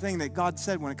exact same thing that God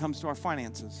said when it comes to our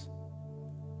finances.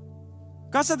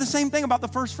 God said the same thing about the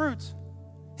first fruits.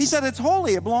 He said, it's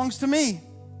holy, it belongs to me,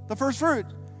 the first fruit.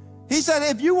 He said,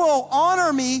 if you will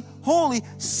honor me holy,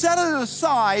 set it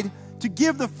aside to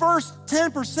give the first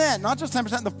 10%, not just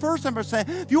 10%, the first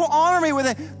 10%. If you will honor me with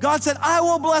it, God said, I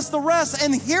will bless the rest.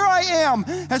 And here I am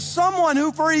as someone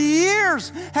who for years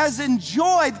has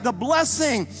enjoyed the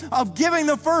blessing of giving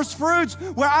the first fruits,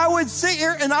 where I would sit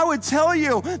here and I would tell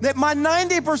you that my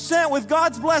 90% with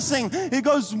God's blessing, it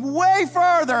goes way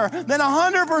further than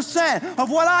 100% of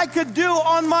what I could do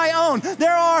on my own.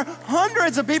 There are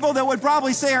hundreds of people that would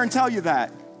probably sit here and tell you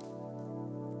that.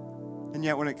 And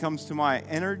yet when it comes to my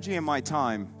energy and my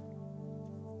time,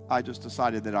 I just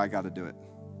decided that I got to do it.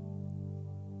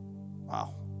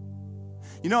 Wow.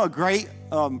 You know, a great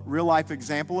real-life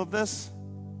example of this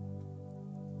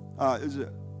is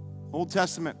an Old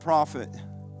Testament prophet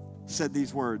said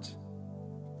these words,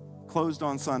 closed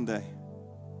on Sunday.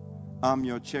 I'm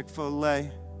your Chick-fil-A. You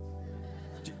know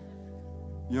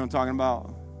what I'm talking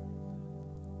about?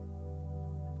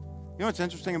 You know what's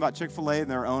interesting about Chick-fil-A and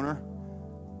their owner?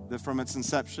 That from its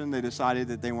inception, they decided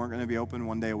that they weren't going to be open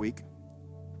one day a week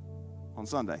on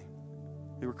Sunday.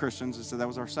 They were Christians and said that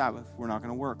was our Sabbath. We're not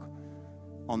going to work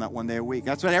on that one day a week.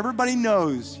 That's what everybody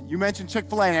knows. You mentioned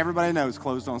Chick-fil-A and everybody knows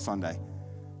closed on Sunday.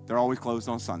 They're always closed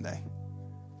on Sunday,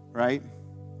 right?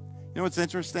 You know what's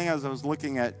interesting? As I was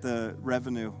looking at the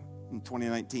revenue in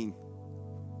 2019,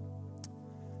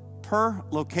 per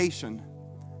location,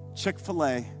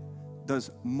 Chick-fil-A does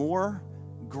more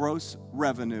gross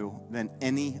revenue than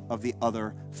any of the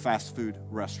other fast food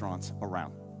restaurants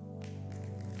around.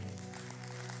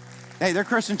 Hey, they're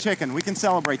Christian chicken. We can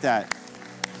celebrate that.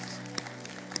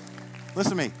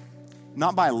 Listen to me.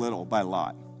 Not by a little, by a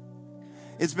lot.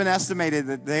 It's been estimated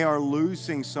that they are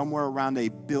losing somewhere around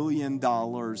 $1 billion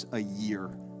a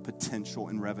year potential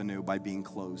in revenue by being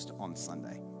closed on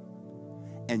Sunday.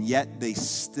 And yet they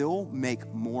still make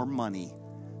more money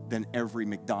than every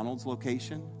McDonald's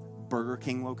location, Burger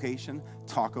King location,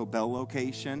 Taco Bell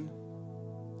location.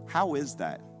 How is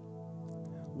that?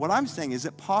 What I'm saying, is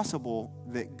it possible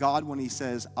that God, when he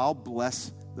says, I'll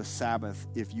bless the Sabbath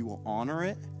if you will honor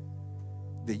it,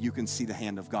 that you can see the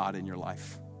hand of God in your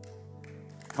life?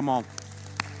 Come on.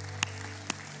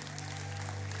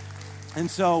 And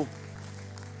so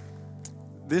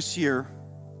this year,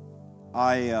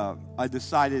 I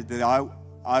decided that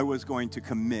I was going to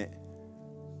commit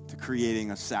to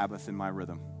creating a Sabbath in my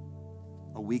rhythm,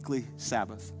 a weekly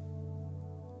Sabbath.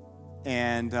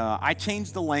 And I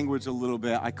changed the language a little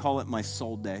bit. I call it my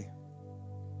soul day.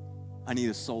 I need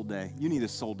a soul day. You need a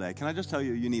soul day. Can I just tell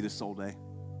you, you need a soul day?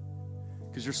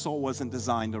 Because your soul wasn't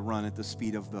designed to run at the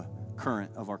speed of the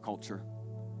current of our culture.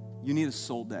 You need a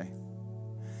soul day.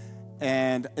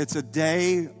 And it's a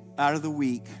day out of the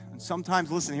week. And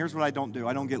sometimes, listen, here's what I don't do.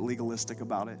 I don't get legalistic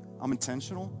about it. I'm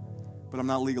intentional, but I'm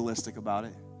not legalistic about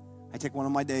it. I take one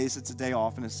of my days, it's a day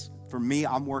off, and it's, for me,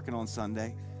 I'm working on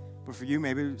Sunday. But for you,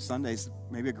 maybe Sunday's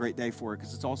maybe a great day for it,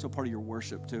 because it's also part of your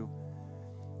worship too.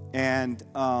 And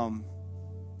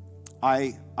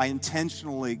I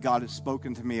intentionally, God has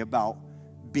spoken to me about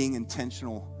being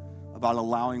intentional, about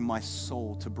allowing my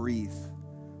soul to breathe,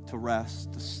 to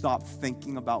rest, to stop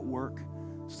thinking about work,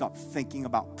 stop thinking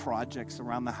about projects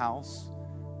around the house.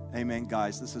 Amen,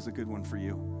 guys, this is a good one for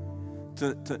you.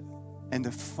 And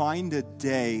to find a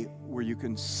day where you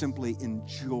can simply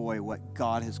enjoy what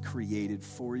God has created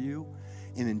for you,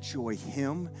 and enjoy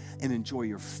him, and enjoy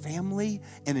your family,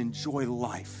 and enjoy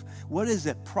life. What does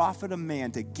it profit a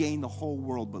man to gain the whole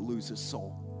world but lose his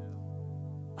soul?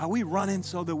 Are we running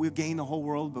so that we gain the whole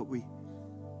world, but we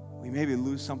maybe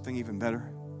lose something even better?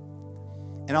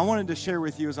 And I wanted to share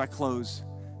with you as I close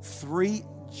 3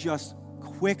 just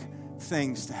quick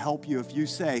things to help you if you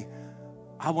say,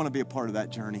 I want to be a part of that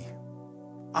journey.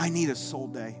 I need a soul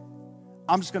day.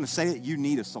 I'm just going to say it, you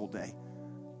need a soul day.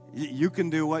 You can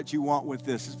do what you want with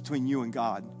this. It's between you and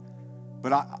God.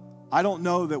 But I don't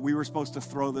know that we were supposed to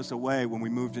throw this away when we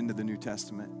moved into the New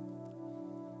Testament.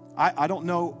 I don't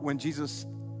know when Jesus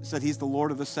said he's the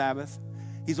Lord of the Sabbath.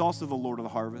 He's also the Lord of the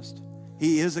harvest.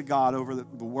 He is a God over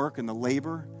the work and the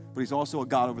labor, but he's also a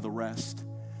God over the rest.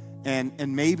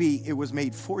 And maybe it was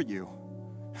made for you.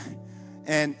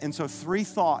 And so 3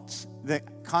 thoughts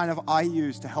that kind of I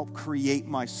use to help create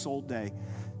my soul day,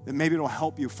 that maybe it'll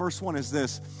help you. First one is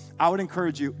this. I would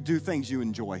encourage you, do things you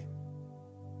enjoy.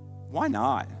 Why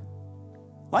not?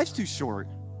 Life's too short.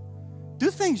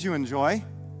 Do things you enjoy.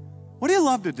 What do you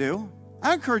love to do?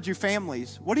 I encourage you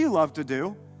families. What do you love to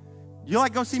do? You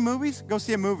like go see movies? Go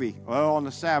see a movie. Well, on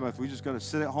the Sabbath, we just got to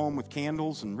sit at home with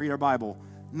candles and read our Bible.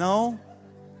 No.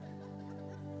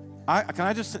 Can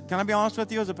I be honest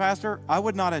with you as a pastor? I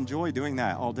would not enjoy doing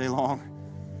that all day long.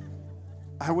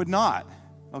 I would not,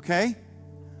 okay?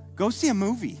 Go see a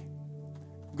movie.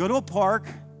 Go to a park.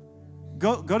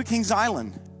 Go to Kings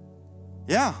Island.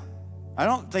 Yeah. I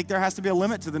don't think there has to be a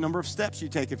limit to the number of steps you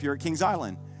take if you're at Kings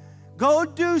Island. Go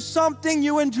do something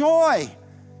you enjoy,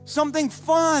 something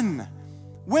fun.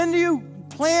 When do you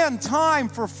plan time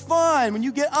for fun? When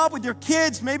you get up with your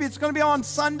kids, maybe it's going to be on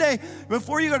Sunday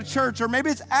before you go to church, or maybe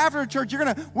it's after church.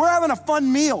 We're having a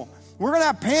fun meal. We're going to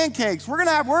have pancakes. We're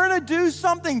going to do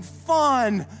something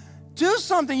fun. Do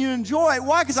something you enjoy.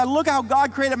 Why? Because I look how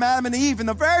God created Adam and Eve. And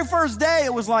the very first day,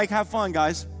 it was like, have fun,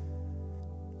 guys.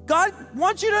 God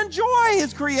wants you to enjoy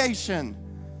his creation.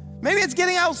 Maybe it's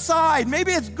getting outside.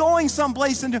 Maybe it's going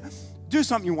someplace and do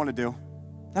something you want to do.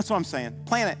 That's what I'm saying.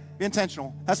 Plan it. Be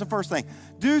intentional. That's the first thing.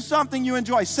 Do something you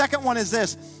enjoy. Second one is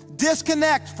this.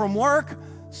 Disconnect from work,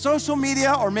 social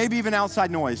media, or maybe even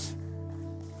outside noise.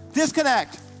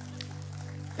 Disconnect.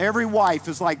 Every wife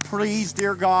is like, please,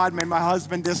 dear God, may my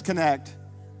husband disconnect.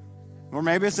 Or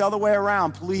maybe it's the other way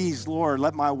around. Please, Lord,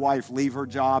 let my wife leave her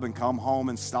job and come home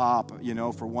and stop,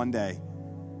 for one day.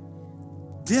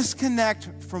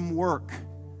 Disconnect from work.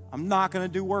 I'm not going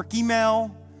to do work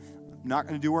email. I'm not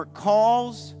going to do work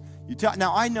calls.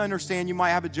 Now, I understand you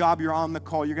might have a job, you're on the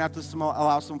call. You're going to have to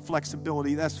allow some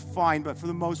flexibility. That's fine, but for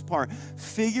the most part,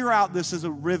 figure out this as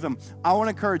a rhythm. I want to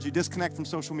encourage you, disconnect from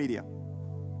social media.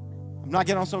 I'm not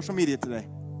getting on social media today.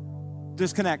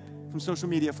 Disconnect from social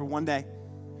media for one day.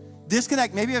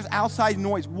 Disconnect, maybe it's outside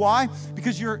noise. Why?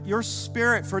 Because your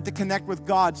spirit, for it to connect with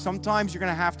God, sometimes you're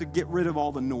going to have to get rid of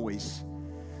all the noise.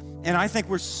 And I think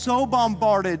we're so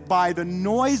bombarded by the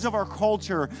noise of our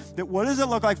culture that what does it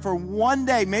look like for one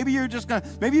day? Maybe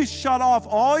you shut off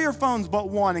all your phones but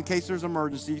one in case there's an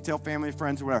emergency. You tell family,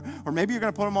 friends, or whatever. Or maybe you're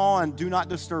going to put them all on do not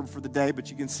disturb for the day,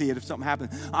 but you can see it if something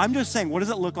happens. I'm just saying, what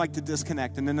does it look like to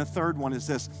disconnect? And then the third one is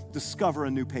this: discover a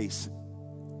new pace.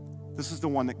 This is the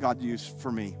one that God used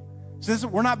for me. So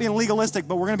we're not being legalistic,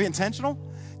 but we're going to be intentional.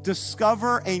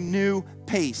 Discover a new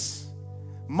pace.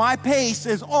 My pace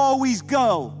is always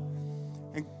go.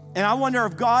 And I wonder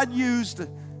if God used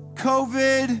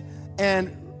COVID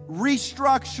and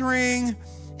restructuring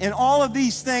and all of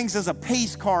these things as a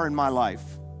pace car in my life.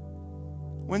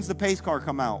 When's the pace car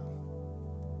come out?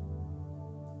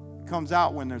 It comes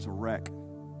out when there's a wreck.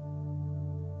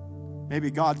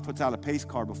 Maybe God puts out a pace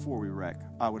car before we wreck,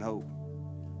 I would hope.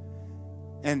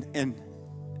 And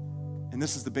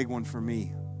this is the big one for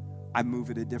me. I move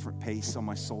at a different pace on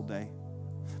my soul day.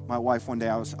 My wife, one day,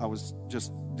 I was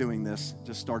just doing this,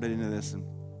 just started into this, and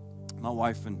my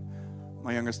wife and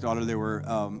my youngest daughter, they were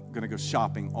going to go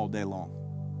shopping all day long.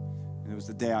 And it was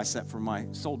the day I set for my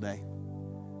soul day.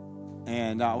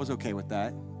 And I was okay with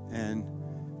that. And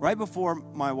right before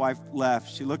my wife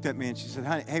left, she looked at me and she said,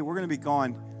 hey, we're going to be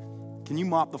gone. Can you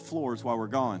mop the floors while we're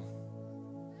gone?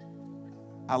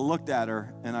 I looked at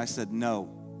her and I said,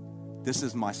 no, this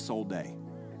is my soul day.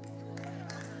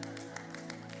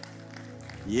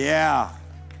 Yeah.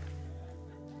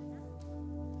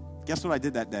 Guess what I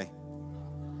did that day?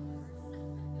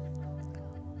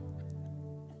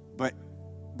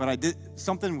 But I did,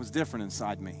 something was different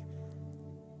inside me.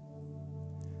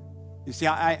 You see,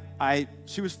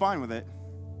 she was fine with it.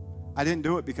 I didn't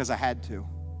do it because I had to.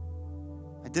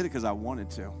 I did it because I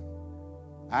wanted to.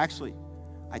 I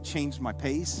changed my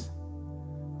pace.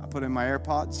 I put in my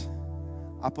AirPods.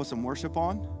 I put some worship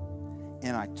on.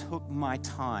 And I took my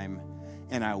time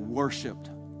and I worshiped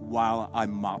while I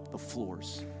mopped the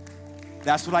floors.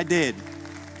 That's what I did.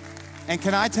 And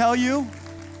can I tell you,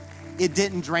 it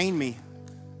didn't drain me.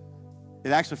 It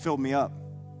actually filled me up.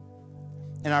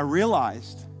 And I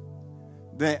realized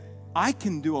that I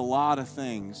can do a lot of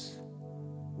things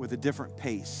with a different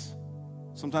pace.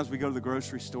 Sometimes we go to the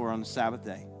grocery store on the Sabbath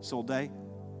day, soul day,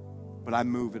 but I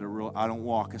don't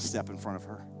walk a step in front of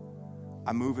her.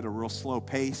 I move at a real slow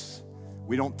pace.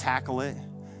 We don't tackle it.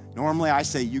 Normally I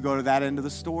say, you go to that end of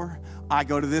the store, I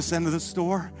go to this end of the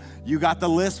store, you got the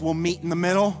list, we'll meet in the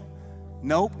middle.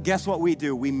 Nope, guess what we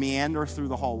do? We meander through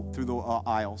the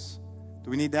aisles. Do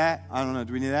we need that? I don't know,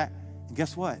 do we need that? And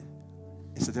guess what?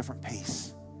 It's a different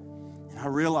pace. And I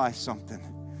realized something.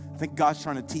 I think God's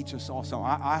trying to teach us also.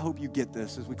 I hope you get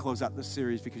this as we close out this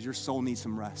series, because your soul needs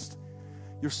some rest.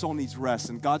 Your soul needs rest.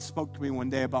 And God spoke to me one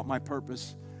day about my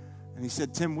purpose. And he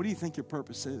said, Tim, what do you think your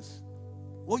purpose is?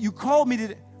 Well, you called me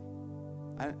to...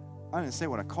 I didn't say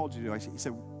what I called you to. He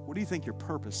said, what do you think your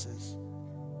purpose is? I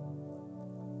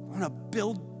want to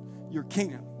build your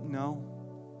kingdom. No.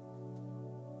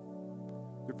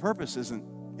 Your purpose isn't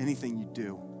anything you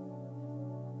do.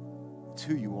 It's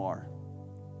who you are.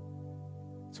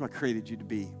 It's what I created you to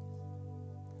be.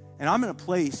 And I'm in a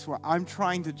place where I'm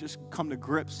trying to just come to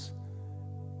grips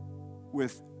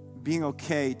with being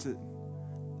okay to...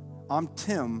 I'm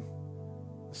Tim,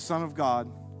 the Son of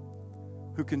God,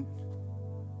 who can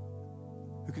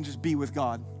just be with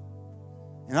God.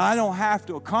 And I don't have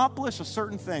to accomplish a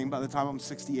certain thing by the time I'm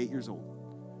 68 years old.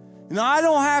 And I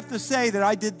don't have to say that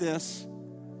I did this,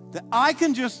 that I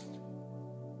can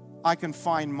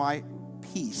find my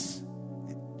peace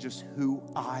in just who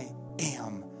I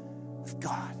am with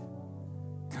God.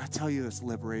 Can I tell you it's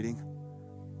liberating?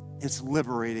 It's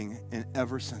liberating in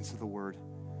every sense of the word.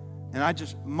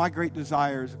 And my great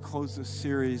desire to close this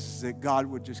series is that God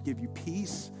would just give you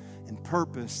peace and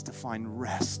purpose to find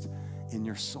rest in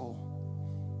your soul.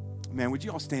 Man, would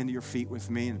you all stand to your feet with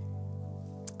me? And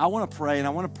I want to pray, and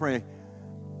I want to pray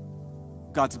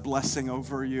God's blessing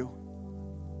over you.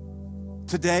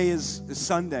 Today is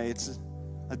Sunday. It's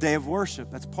a day of worship.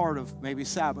 That's part of maybe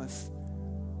Sabbath.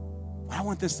 But I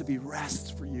want this to be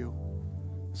rest for you.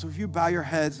 So if you bow your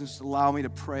heads and just allow me to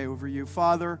pray over you.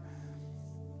 Father,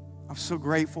 I'm so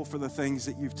grateful for the things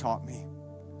that you've taught me.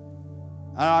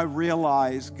 And I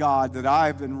realize, God, that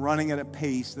I've been running at a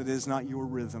pace that is not your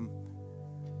rhythm.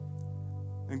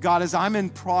 And God, as I'm in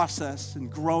process and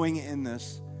growing in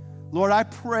this, Lord, I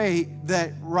pray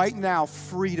that right now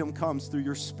freedom comes through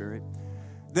your Spirit.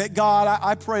 That, God,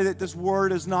 I pray that this word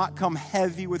does not come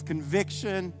heavy with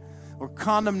conviction or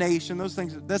condemnation. Those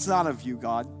things, that's not of you,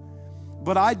 God.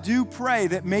 But I do pray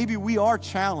that maybe we are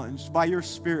challenged by your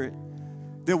Spirit,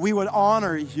 that we would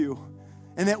honor you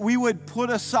And that we would put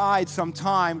aside some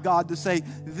time, God, to say,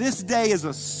 this day is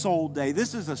a soul day.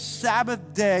 This is a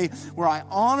Sabbath day where I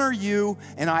honor you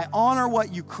and I honor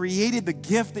what you created, the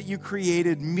gift that you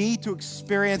created me to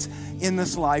experience in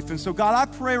this life. And so, God, I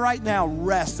pray right now,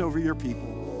 rest over your people.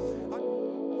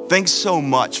 Thanks so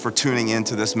much for tuning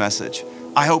into this message.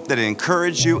 I hope that it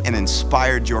encouraged you and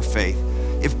inspired your faith.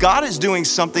 If God is doing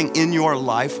something in your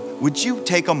life, would you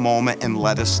take a moment and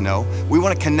let us know? We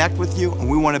want to connect with you and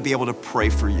we want to be able to pray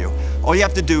for you. All you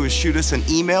have to do is shoot us an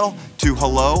email to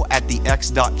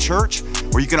hello@thex.church,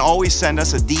 or you can always send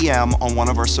us a DM on one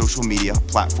of our social media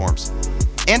platforms.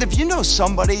 And if you know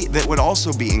somebody that would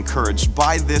also be encouraged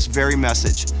by this very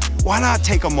message, why not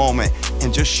take a moment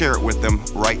and just share it with them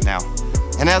right now?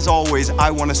 And as always, I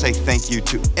want to say thank you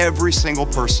to every single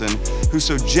person who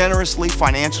so generously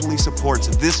financially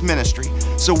supports this ministry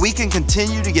so we can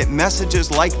continue to get messages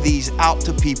like these out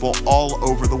to people all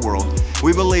over the world.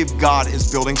 We believe God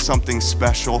is building something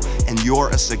special and you're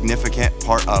a significant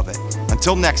part of it.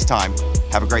 Until next time,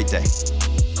 have a great day.